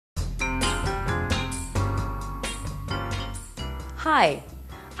Hi,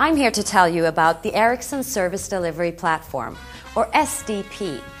 I'm here to tell you about the Ericsson Service Delivery Platform, or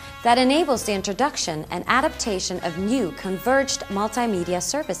SDP, that enables the introduction and adaptation of new converged multimedia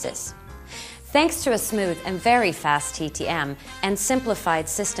services. Thanks to a smooth and very fast TTM and simplified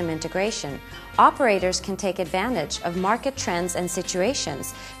system integration, operators can take advantage of market trends and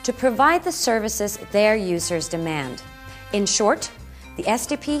situations to provide the services their users demand. In short, the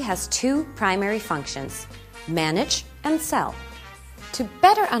SDP has two primary functions: manage and sell. To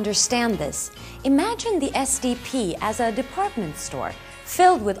better understand this, imagine the SDP as a department store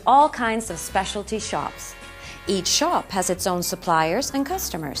filled with all kinds of specialty shops. Each shop has its own suppliers and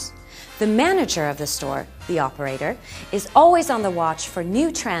customers. The manager of the store, the operator, is always on the watch for new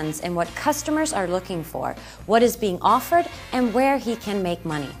trends in what customers are looking for, what is being offered, and where he can make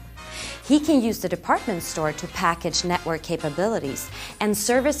money. He can use the department store to package network capabilities and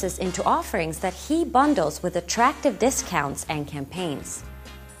services into offerings that he bundles with attractive discounts and campaigns.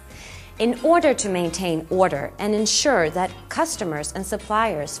 In order to maintain order and ensure that customers and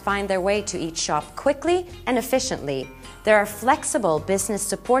suppliers find their way to each shop quickly and efficiently, there are flexible business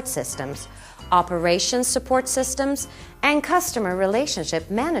support systems, operations support systems, and customer relationship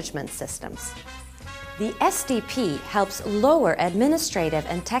management systems. The SDP helps lower administrative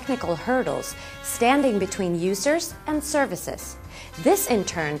and technical hurdles standing between users and services. This in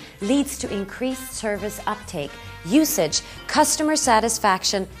turn leads to increased service uptake, usage, customer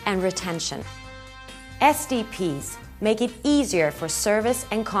satisfaction, and retention. SDPs make it easier for service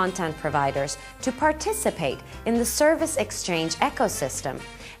and content providers to participate in the service exchange ecosystem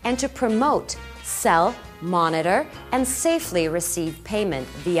and to promote, sell, monitor, and safely receive payment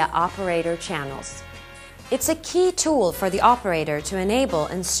via operator channels. It's a key tool for the operator to enable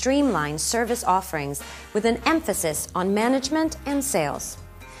and streamline service offerings with an emphasis on management and sales.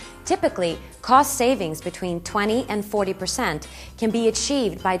 Typically, cost savings between 20 and 40% can be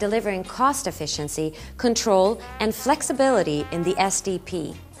achieved by delivering cost efficiency, control, and flexibility in the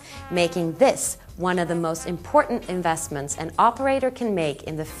SDP, making this one of the most important investments an operator can make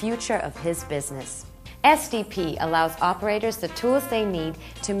in the future of his business. SDP allows operators the tools they need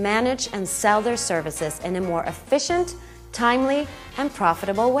to manage and sell their services in a more efficient, timely, and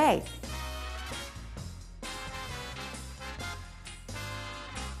profitable way.